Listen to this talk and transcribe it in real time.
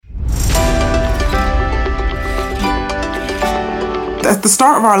at the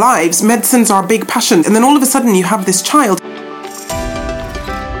start of our lives, medicine's our big passion. And then all of a sudden you have this child.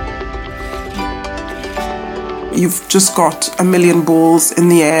 You've just got a million balls in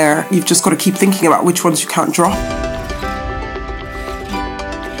the air. You've just got to keep thinking about which ones you can't drop.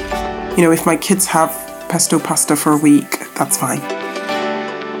 You know, if my kids have pesto pasta for a week, that's fine.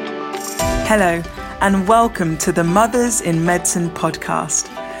 Hello, and welcome to the Mothers in Medicine podcast,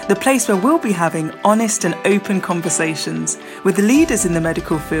 the place where we'll be having honest and open conversations with leaders in the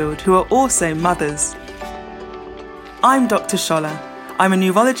medical field who are also mothers. I'm Dr. Scholler. I'm a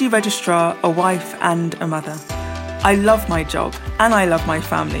neurology registrar, a wife and a mother. I love my job and I love my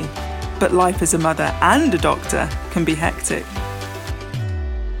family, but life as a mother and a doctor can be hectic.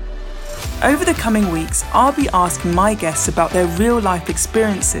 Over the coming weeks, I'll be asking my guests about their real-life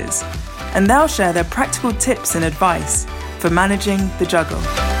experiences, and they'll share their practical tips and advice for managing the juggle.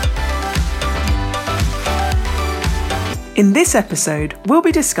 In this episode, we'll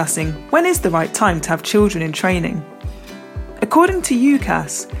be discussing when is the right time to have children in training. According to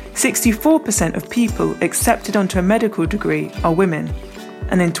UCAS, 64% of people accepted onto a medical degree are women,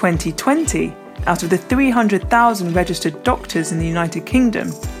 and in 2020, out of the 300,000 registered doctors in the United Kingdom,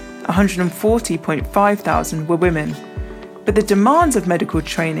 140.5 thousand were women. But the demands of medical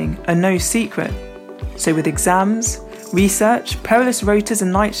training are no secret. So with exams, research, perilous rotas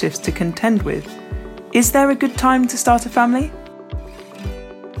and night shifts to contend with, is there a good time to start a family?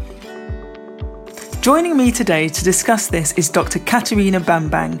 Joining me today to discuss this is Dr. Katerina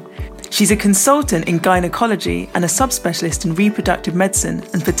Bambang. She's a consultant in gynecology and a subspecialist in reproductive medicine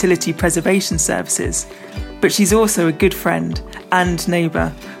and fertility preservation services. But she's also a good friend and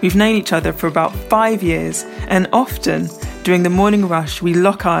neighbour. We've known each other for about 5 years, and often during the morning rush we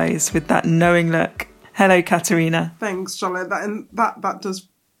lock eyes with that knowing look. Hello, Katerina. Thanks, Charlotte. That does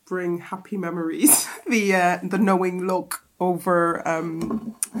bring happy memories. The knowing look over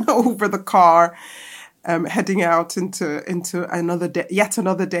the car, heading out into another day, yet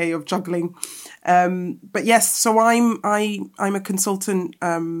another day of juggling. But yes, so I'm a consultant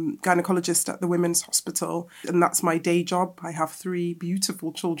gynecologist at the Women's Hospital, and that's my day job. I have 3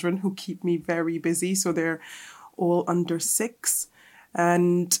 beautiful children who keep me very busy. So they're all under 6,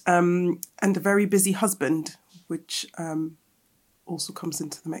 and a very busy husband, which also comes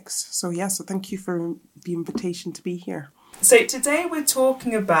into the mix. So so thank you for the invitation to be here. So today we're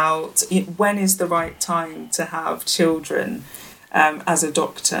talking about when is the right time to have children as a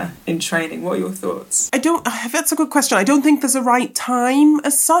doctor in training. What are your thoughts? That's a good question. I don't think there's a right time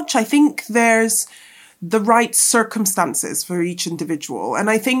as such. I think there's the right circumstances for each individual. And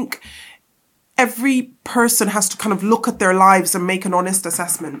I think every person has to kind of look at their lives and make an honest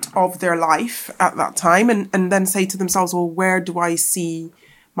assessment of their life at that time and then say to themselves, well, where do I see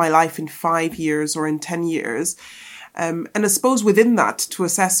my life in 5 years or in 10 years? And I suppose within that to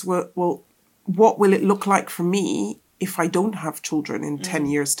assess, well, what will it look like for me if I don't have children in 10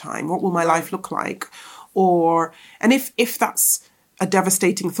 years' time? What will my life look like? And if that's a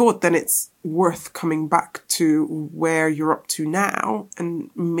devastating thought, then it's worth coming back to where you're up to now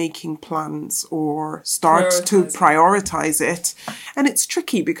and making plans or start to prioritize it. And it's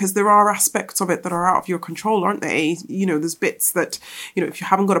tricky because there are aspects of it that are out of your control, aren't they? You know, there's bits that, you know, if you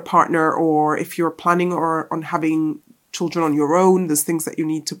haven't got a partner or if you're planning on having children on your own, there's things that you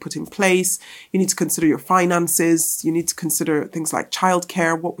need to put in place. You need to consider your finances. You need to consider things like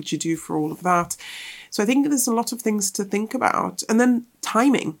childcare. What would you do for all of that? So I think there's a lot of things to think about. And then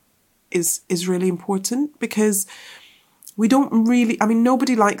timing is really important because we don't really, I mean,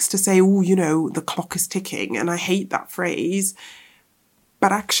 nobody likes to say, oh, you know, the clock is ticking. And I hate that phrase.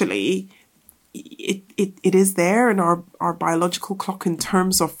 But actually, it is there, and our biological clock in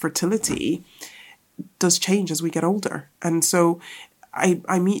terms of fertility does change as we get older. And so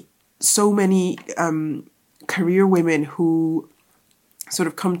I meet so many career women who sort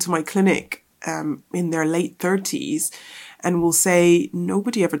of come to my clinic in their late 30s and will say,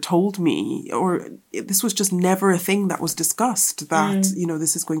 nobody ever told me, or this was just never a thing that was discussed, that, you know,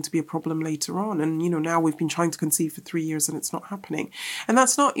 this is going to be a problem later on. And, you know, now we've been trying to conceive for 3 years and it's not happening. And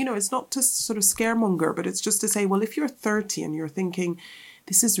that's not, you know, it's not to sort of scaremonger, but it's just to say, well, if you're 30 and you're thinking,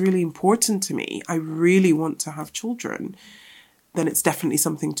 this is really important to me, I really want to have children, then it's definitely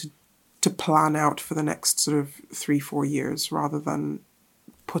something to plan out for the next sort of 3-4 years rather than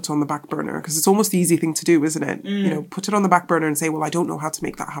put on the back burner, because it's almost the easy thing to do, isn't it? You know, put it on the back burner and say, well, I don't know how to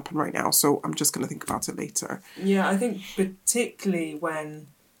make that happen right now, so I'm just going to think about it later. Yeah, I think particularly when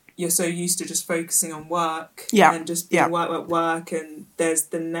you're so used to just focusing on work and just being work, and there's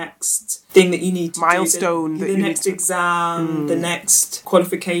the next thing that you need to milestone, do, the next exam, the next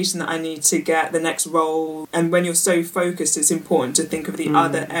qualification that I need to get, the next role. And when you're so focused, it's important to think of the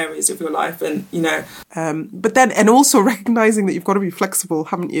other areas of your life, and but then, and also recognizing that you've got to be flexible,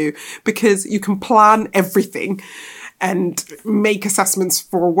 haven't you? Because you can plan everything and make assessments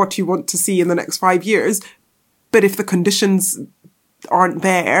for what you want to see in the next 5 years, but if the conditions aren't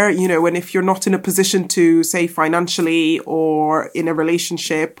there, and if you're not in a position to, say, financially or in a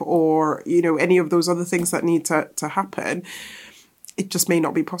relationship or, any of those other things that need to happen, it just may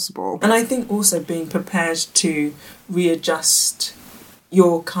not be possible. And I think also being prepared to readjust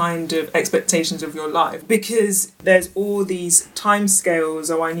your kind of expectations of your life, because there's all these time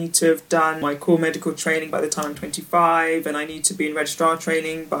scales. I need to have done my core medical training by the time I'm 25, and I need to be in registrar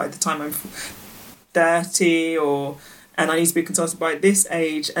training by the time I'm 30, and I need to be a consultant by this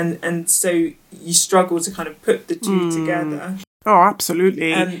age, and so you struggle to kind of put the two together. Oh,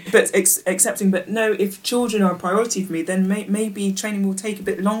 absolutely. But accepting, but no, if children are a priority for me, then maybe training will take a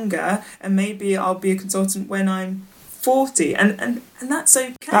bit longer, and maybe I'll be a consultant when I'm 40, and that's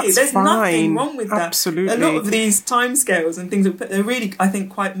okay. There's fine. Nothing wrong with that. Absolutely. A lot of these timescales and things, they're really, I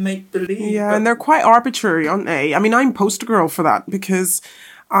think, quite make-believe. Yeah, and they're quite arbitrary, aren't they? I mean, I'm poster girl for that, because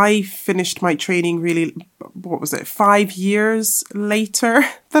I finished my training really, 5 years later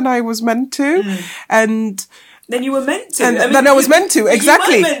than I was meant to. And then you were meant to. Then I was meant to.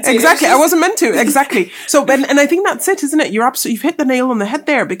 Exactly. Exactly. Just... I wasn't meant to. Exactly. So, and I think that's it, isn't it? You've hit the nail on the head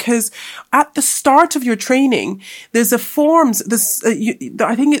there, because at the start of your training, there's I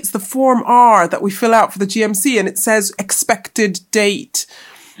think it's the Form R that we fill out for the GMC, and it says expected date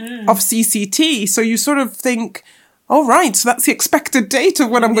of CCT. So you sort of think, oh, right, so that's the expected date of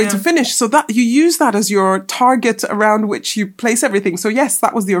when I'm going to finish. So that you use that as your target around which you place everything. So yes,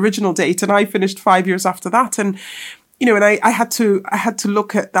 that was the original date, and I finished 5 years after that. And, and I had to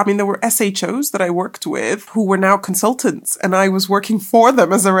look at, there were SHOs that I worked with who were now consultants, and I was working for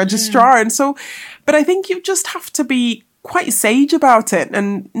them as a registrar. And so, but I think you just have to be quite sage about it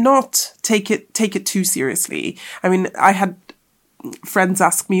and not take it too seriously. I mean, I had friends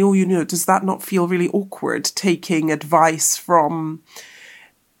ask me, does that not feel really awkward taking advice from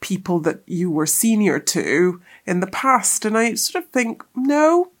people that you were senior to in the past? And I sort of think,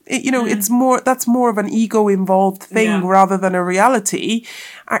 no, it's that's more of an ego involved thing rather than a reality.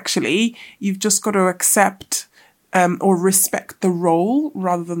 Actually, you've just got to accept or respect the role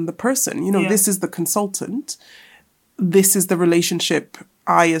rather than the person. This is the consultant. This is the relationship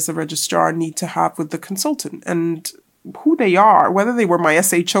I, as a registrar, need to have with the consultant. And who they are, whether they were my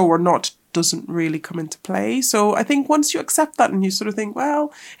SHO or not, doesn't really come into play. So I think once you accept that and you sort of think,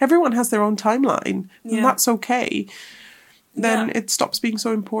 well, everyone has their own timeline, and that's okay, then it stops being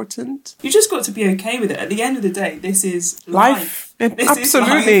so important. You just got to be okay with it. At the end of the day, this is life.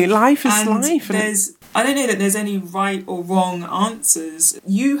 Absolutely. Life is life. I don't know that there's any right or wrong answers.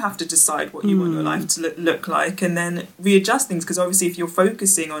 You have to decide what you want your life to look like, and then readjust things. Because obviously if you're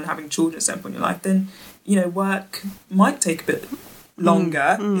focusing on having children at some point in your life, then work might take a bit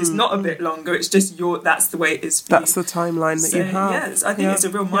longer. It's not a bit longer. It's just that's the way it is for That's you. the timeline that you have. Yes, I think it's a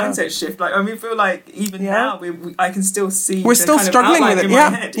real mindset shift. I feel like even now I can still see we're still struggling with it. In my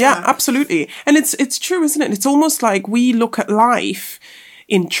head. Yeah, absolutely. And it's true, isn't it? It's almost like we look at life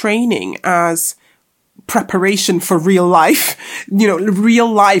in training as preparation for real life.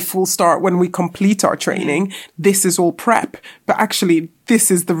 Real life will start when we complete our training. This is all prep, but actually this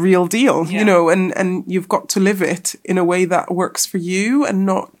is the real deal, and you've got to live it in a way that works for you, and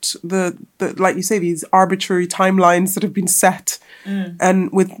not the like you say, these arbitrary timelines that have been set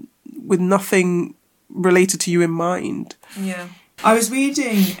and with nothing related to you in mind. Yeah. I was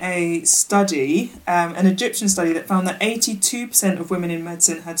reading a study, an Egyptian study, that found that 82% of women in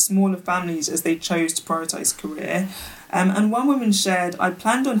medicine had smaller families as they chose to prioritise career. And one woman shared, I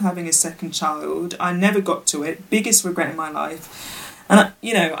planned on having a second child. I never got to it. Biggest regret in my life. And,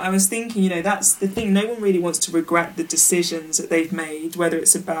 I was thinking, that's the thing. No one really wants to regret the decisions that they've made, whether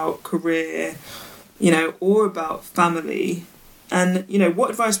it's about career, or about family. And, what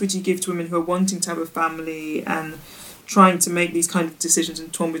advice would you give to women who are wanting to have a family and trying to make these kind of decisions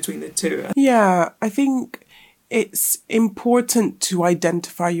and torn between the two? Yeah, I think it's important to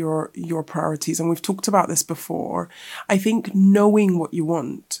identify your priorities. And we've talked about this before. I think knowing what you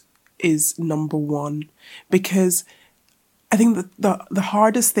want is number one, because I think that the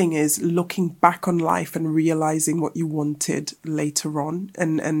hardest thing is looking back on life and realizing what you wanted later on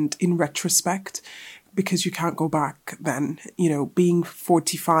and in retrospect, because you can't go back then. Being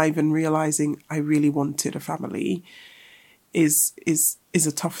 45 and realizing I really wanted a family is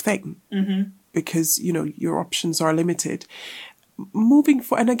a tough thing, because, you know, your options are limited. Moving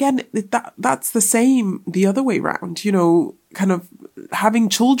for, and again, that's the same the other way around, you know, kind of having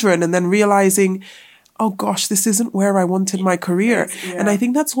children and then realizing, oh gosh, this isn't where I wanted my career. Yeah. And I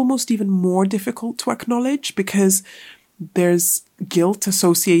think that's almost even more difficult to acknowledge, because there's guilt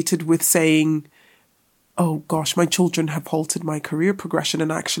associated with saying, oh gosh, my children have halted my career progression,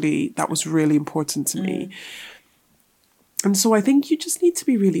 and actually that was really important to me. And so I think you just need to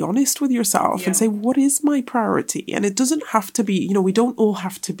be really honest with yourself and say, what is my priority? And it doesn't have to be, you know, we don't all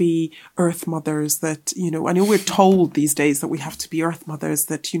have to be earth mothers that, you know, I know we're told these days that we have to be earth mothers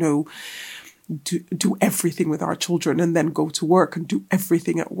that, you know, do everything with our children and then go to work and do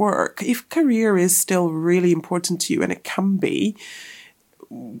everything at work. If career is still really important to you, and it can be,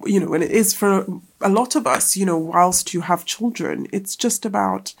 you know, and it is for a lot of us, you know, whilst you have children, it's just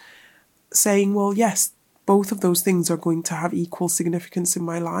about saying, well, yes, both of those things are going to have equal significance in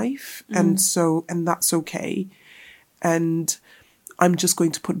my life. And that's okay. And I'm just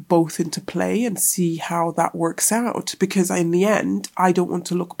going to put both into play and see how that works out. Because in the end, I don't want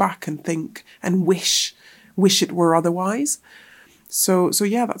to look back and think and wish it were otherwise. So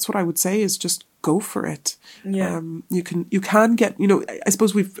yeah, that's what I would say, is just go for it. Yeah. You can get, you know, I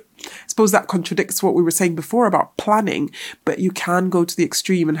suppose that contradicts what we were saying before about planning, but you can go to the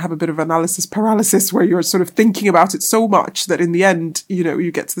extreme and have a bit of analysis paralysis, where you're sort of thinking about it so much that in the end, you know,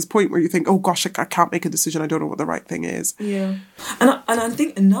 you get to this point where you think, oh gosh, I can't make a decision. I don't know what the right thing is. Yeah. And I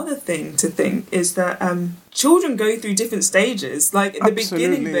think another thing to think is that children go through different stages. Like at the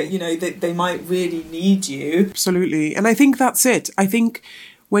beginning, that, you know, they might really need you. Absolutely. And I think that's it. I think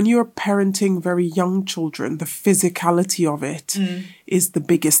when you're parenting very young children, the physicality of it is the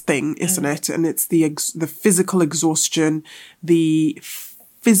biggest thing, isn't it? And it's the physical exhaustion, the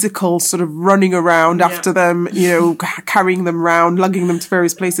physical sort of running around after them, you know, carrying them around, lugging them to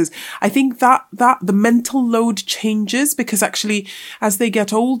various places. I think that the mental load changes, because actually as they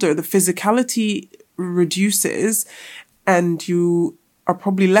get older, the physicality reduces and you are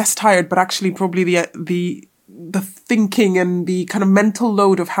probably less tired, but actually probably the thinking and the kind of mental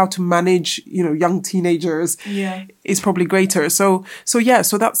load of how to manage, you know, young teenagers is probably greater. So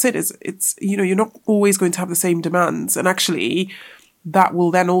that's it. It's, you know, you're not always going to have the same demands. And actually that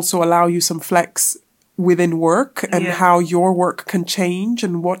will then also allow you some flex within work, and how your work can change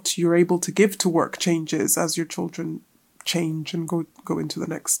and what you're able to give to work changes as your children change and go into the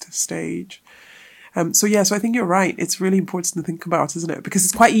next stage. So I think you're right. It's really important to think about, isn't it? Because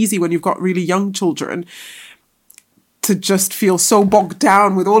it's quite easy when you've got really young children to just feel so bogged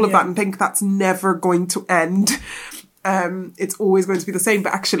down with all of that and think that's never going to end. It's always going to be the same,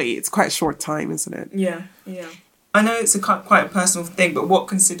 but actually it's quite a short time, isn't it? Yeah. I know it's quite a personal thing, but what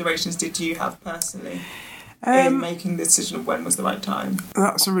considerations did you have personally in making the decision of when was the right time?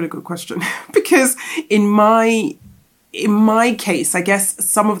 That's a really good question. Because in my case, I guess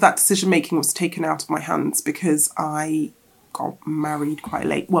some of that decision making was taken out of my hands because I got married quite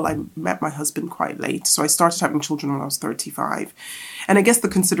late. Well, I met my husband quite late. So I started having children when I was 35. And I guess the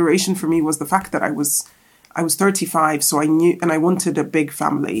consideration for me was the fact that I was 35, so I knew, and I wanted a big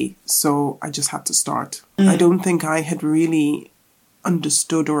family. So I just had to start. I don't think I had really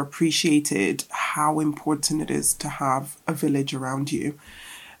understood or appreciated how important it is to have a village around you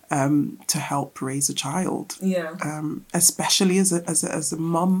to help raise a child. Yeah. Especially as a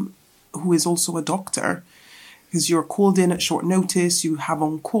mum who is also a doctor. Because you're called in at short notice, you have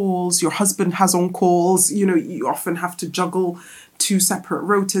on calls, your husband has on calls, you know, you often have to juggle two separate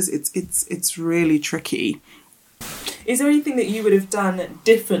rotas. It's really tricky. Is there anything that you would have done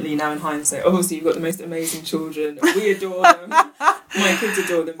differently now in hindsight? Obviously, you've got the most amazing children. We adore them. My kids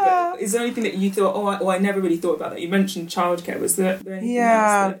adore them. But is there anything that you thought, I never really thought about that? You mentioned childcare. Was there anything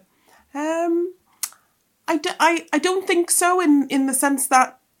else that... I don't think so in the sense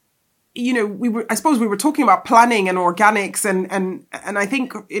that, you know, I suppose we were talking about planning and organics and I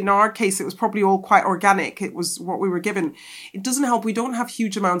think in our case, it was probably all quite organic. It was what we were given. It doesn't help. We don't have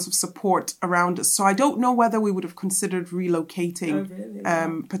huge amounts of support around us. So I don't know whether we would have considered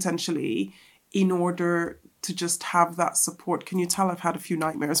relocating potentially in order to just have that support. Can you tell I've had a few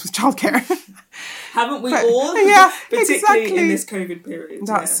nightmares with childcare? Haven't we all? Yeah, particularly exactly. In this COVID period.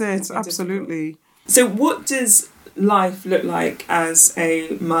 That's it. Absolutely. So what does life look like as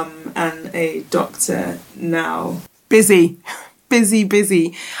a mum and a doctor now? Busy. I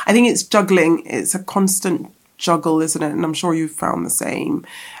think it's juggling. It's a constant juggle, isn't it? And I'm sure you've found the same.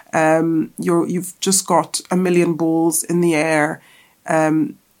 You've just got a million balls in the air.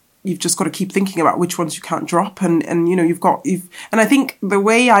 you've just got to keep thinking about which ones you can't drop. And you know, and I think the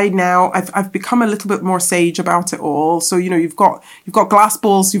way I've become a little bit more sage about it all. So, you know, you've got glass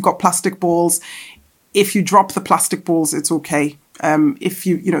balls, you've got plastic balls. If you drop the plastic balls, it's okay. If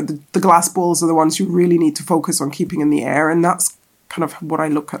you know, the glass balls are the ones you really need to focus on keeping in the air. And that's kind of what I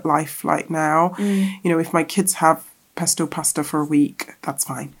look at life like now. You know, if my kids have pesto pasta for a week, that's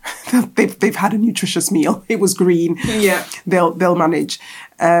fine. they've had a nutritious meal. It was green. Yeah. They'll manage.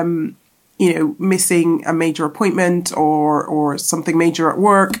 You know, missing a major appointment or something major at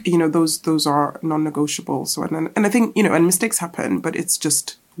work, you know, those are non-negotiable. So, and I think, you know, and mistakes happen, but it's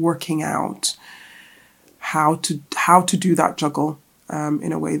just working out how to do that juggle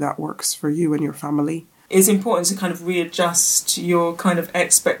in a way that works for you and your family. It's important to kind of readjust your kind of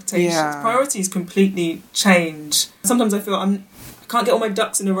expectations. Yeah. Priorities completely change. Sometimes I feel I can't get all my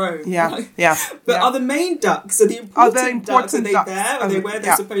ducks in a row. Yeah, yeah. But are the main ducks, are the important ducks, are they there? Are they where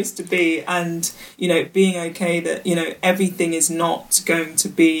they're supposed to be? And, you know, being okay that, you know, everything is not going to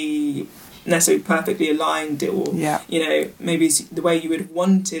be necessarily perfectly aligned or, you know, maybe it's the way you would have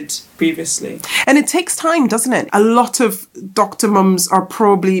wanted previously. And it takes time, doesn't it? A lot of doctor mums are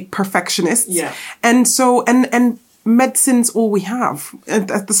probably perfectionists. Yeah. And so, and medicine's all we have.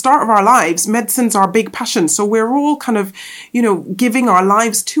 At the start of our lives, medicine's our big passion. So we're all kind of, you know, giving our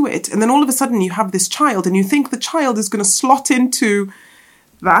lives to it. And then all of a sudden you have this child and you think the child is going to slot into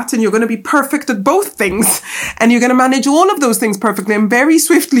that and you're going to be perfect at both things and you're going to manage all of those things perfectly, and very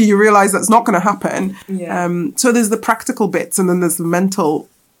swiftly you realize that's not going to happen. So there's the practical bits and then there's the mental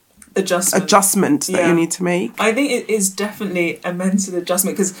adjustment that you need to make. I think it is definitely a mental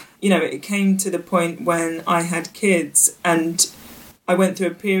adjustment because, you know, it came to the point when I had kids and I went through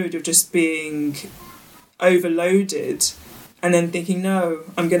a period of just being overloaded and then thinking, no,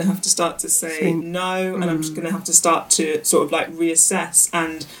 I'm going to have to start to say no, and I'm just going to have to start to sort of like reassess.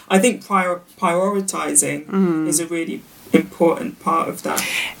 And I think prioritising is a really important part of that.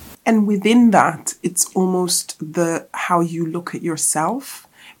 And within that, it's almost how you look at yourself,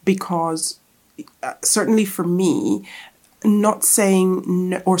 because certainly for me, not saying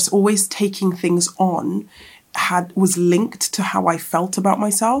no, or always taking things on was linked to how I felt about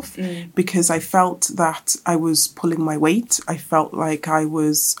myself, because I felt that I was pulling my weight. I felt like I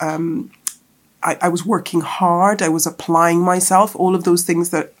was I was working hard. I was applying myself, all of those things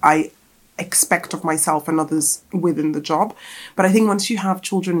that I expect of myself and others within the job. But I think once you have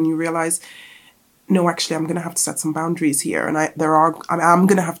children and you realize, no, actually, I'm going to have to set some boundaries here, and I'm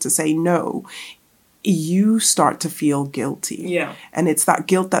going to have to say no, you start to feel guilty. Yeah. And it's that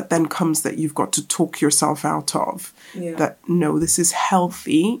guilt that then comes that you've got to talk yourself out of. Yeah. That, no, this is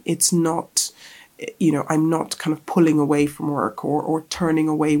healthy. It's not, you know, I'm not kind of pulling away from work or turning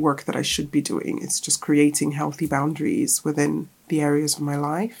away work that I should be doing. It's just creating healthy boundaries within the areas of my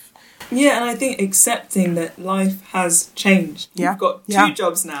life. Yeah, and I think accepting that life has changed. Yeah. You've got two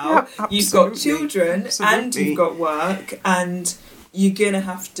jobs now. Yeah, you've got children and you've got work, and you're going to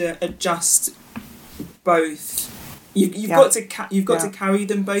have to adjust both. You've got to carry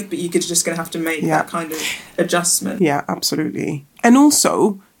them both, but you're just going to have to make that kind of adjustment. Yeah, absolutely. And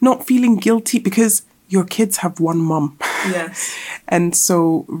also not feeling guilty because your kids have one mum. Yes. And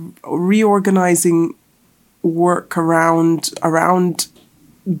so reorganizing work around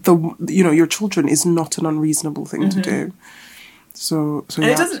your children is not an unreasonable thing to do. So and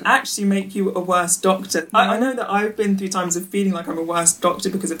it doesn't actually make you a worse doctor. No. I know that I've been through times of feeling like I'm a worse doctor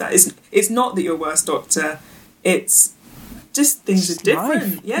because of that. It's not that you're a worse doctor. It's just things are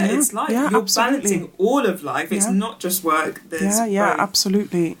different. Life. Yeah, it's life. Yeah, you're absolutely. balancing all of life. It's not just work. There's both.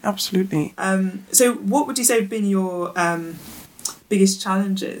 Absolutely. So what would you say have been your biggest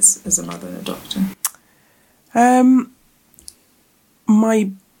challenges as a mother and a doctor? My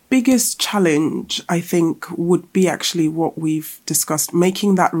biggest challenge, I think, would be actually what we've discussed,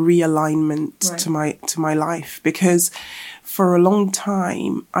 making that realignment to my life, because for a long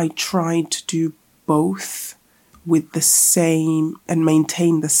time I tried to do both with the same and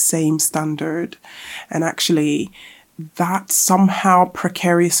maintain the same standard, and actually that somehow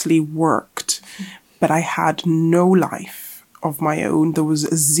precariously worked, but I had no life of my own. There was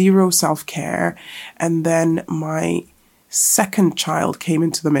zero self-care, and then my second child came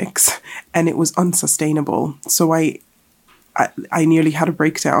into the mix and it was unsustainable. So I nearly had a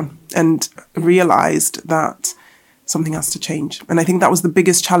breakdown and realized that something has to change. And I think that was the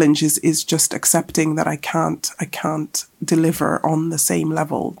biggest challenge is just accepting that I can't deliver on the same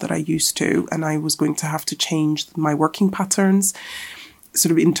level that I used to. And I was going to have to change my working patterns,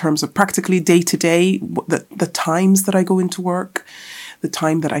 sort of in terms of practically day to day, the times that I go into work, the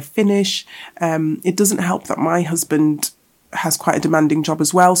time that I finish. It doesn't help that my husband has quite a demanding job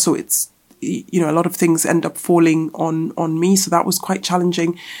as well. So it's, you know, a lot of things end up falling on me. So that was quite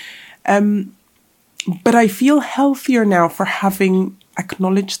challenging. But I feel healthier now for having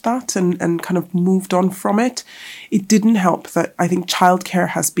acknowledged that and kind of moved on from it. It didn't help that I think childcare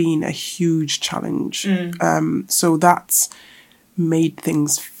has been a huge challenge. So that's made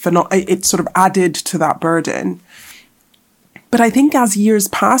things it sort of added to that burden. But I think as years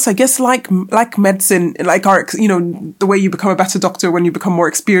pass, I guess like medicine, like our, you know, the way you become a better doctor when you become more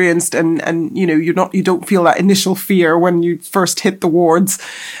experienced and you know, you don't feel that initial fear when you first hit the wards.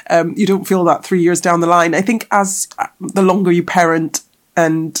 You don't feel that 3 years down the line. I think as the longer you parent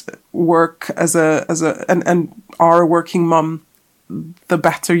and work and are a working mum, the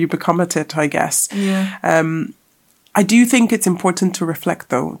better you become at it, I guess. Yeah. I do think it's important to reflect,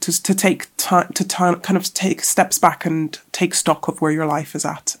 though, to take time to kind of take steps back and take stock of where your life is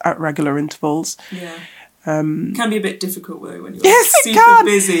at regular intervals. Yeah. It can be a bit difficult though when you're super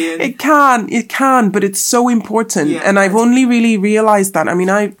busy. It can, but it's so important. Yeah, and I've only really realised that. I mean,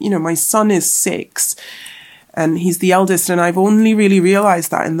 my son is 6 and he's the eldest, and I've only really realised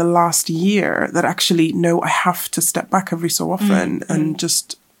that in the last year that actually, no, I have to step back every so often and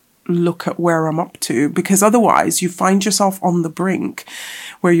just look at where I'm up to, because otherwise you find yourself on the brink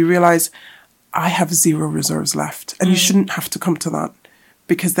where you realise I have 0 reserves left, and you shouldn't have to come to that,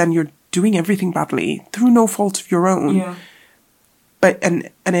 because then you're doing everything badly through no fault of your own. Yeah. But and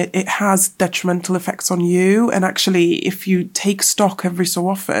it has detrimental effects on you. And actually, if you take stock every so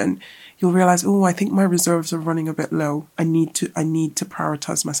often, you'll realise, oh, I think my reserves are running a bit low. I need to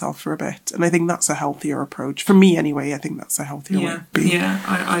prioritise myself for a bit. And I think that's a healthier approach. For me anyway, I think that's a healthier way to be. Yeah,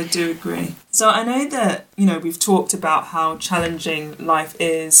 I do agree. So I know that, you know, we've talked about how challenging life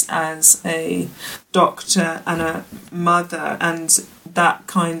is as a doctor and a mother, and that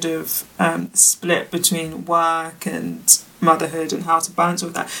kind of split between work and motherhood and how to balance all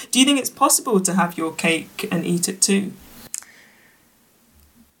of that. Do you think it's possible to have your cake and eat it too?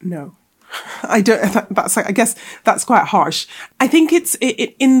 No. I don't. I guess that's quite harsh. I think it's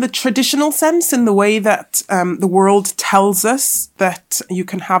in the traditional sense, in the way that the world tells us that you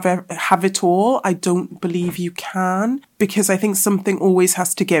can have it all. I don't believe you can, because I think something always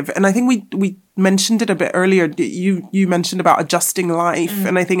has to give. And I think we mentioned it a bit earlier. You mentioned about adjusting life,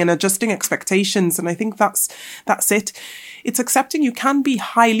 and I think adjusting expectations. And I think that's it. It's accepting you can be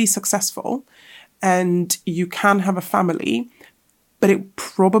highly successful, and you can have a family, but it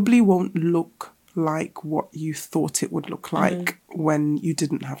probably won't look like what you thought it would look like when you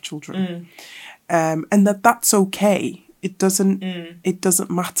didn't have children. And that's okay. It doesn't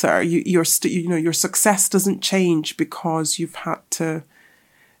matter. Your success doesn't change because you've had to,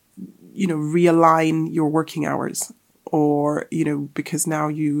 realign your working hours, or, because now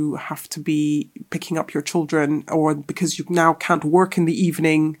you have to be picking up your children, or because you now can't work in the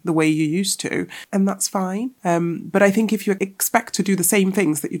evening the way you used to. And that's fine. But I think if you expect to do the same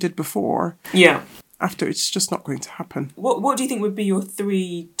things that you did before, after, it's just not going to happen. What do you think would be your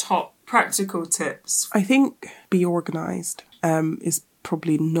 3 top practical tips? I think be organised is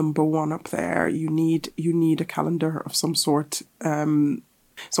probably number 1 up there. You need a calendar of some sort.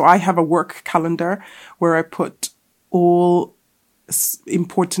 So I have a work calendar where I put all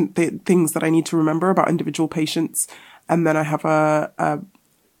important things that I need to remember about individual patients. And then I have a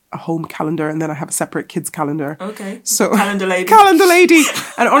home calendar, and then I have a separate kids calendar. Okay. So Calendar lady. Calendar lady.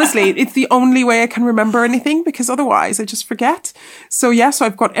 And honestly, it's the only way I can remember anything, because otherwise I just forget. So so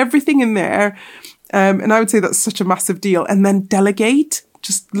I've got everything in there. And I would say that's such a massive deal. And then delegate.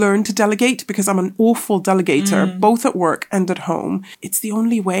 Just learn to delegate, because I'm an awful delegator, both at work and at home. It's the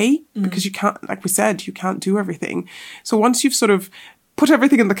only way, because you can't, like we said, you can't do everything. So once you've sort of put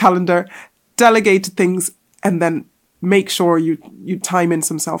everything in the calendar, delegated things, and then make sure you time in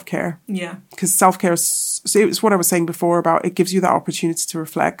some self-care. Yeah. Because self-care it's what I was saying before about it gives you that opportunity to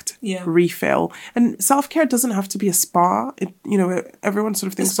reflect, refill. And self-care doesn't have to be a spa. Everyone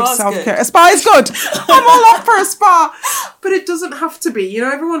sort of thinks of self-care. A spa is good. I'm all up for a spa. But it doesn't have to be.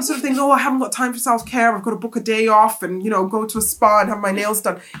 Everyone sort of thinks, I haven't got time for self-care. I've got to book a day off and, go to a spa and have my nails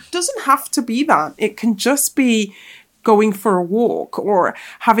done. It doesn't have to be that. It can just be going for a walk, or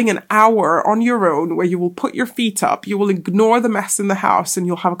having an hour on your own where you will put your feet up, you will ignore the mess in the house, and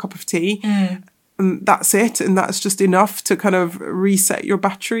you'll have a cup of tea. And that's it. And that's just enough to kind of reset your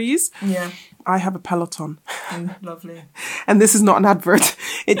batteries. Yeah. I have a Peloton. Lovely. And this is not an advert.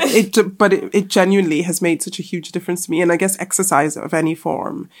 But it genuinely has made such a huge difference to me. And I guess exercise of any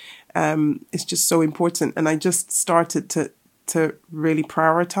form is just so important. And I just started to really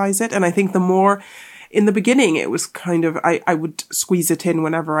prioritize it. And I think the more, in the beginning, it was kind of, I would squeeze it in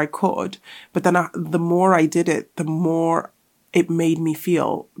whenever I could. But then the more I did it, the more it made me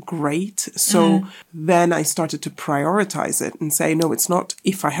feel great. So then I started to prioritize it and say, no, it's not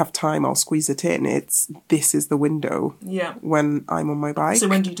if I have time, I'll squeeze it in. This is the window when I'm on my bike. So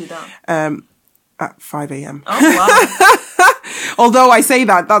when do you do that? At 5 a.m. Oh, wow. Although I say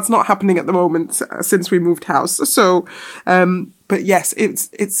that's not happening at the moment since we moved house. So, but yes, it's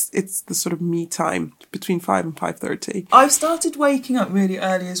the sort of me time between 5 and 5:30. I've started waking up really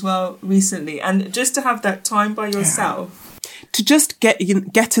early as well recently, and just to have that time by yourself. To just get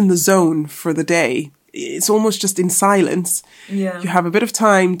in the zone for the day. It's almost just in silence. Yeah. You have a bit of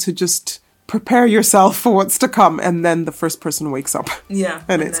time to just prepare yourself for what's to come, and then the first person wakes up. Yeah.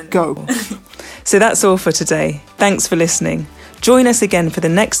 And it's go. So that's all for today. Thanks for listening. Join us again for the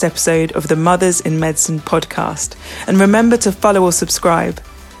next episode of the Mothers in Medicine podcast. And remember to follow or subscribe.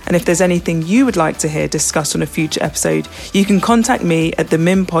 And if there's anything you would like to hear discussed on a future episode, you can contact me at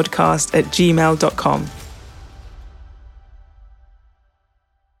themimpodcast@gmail.com.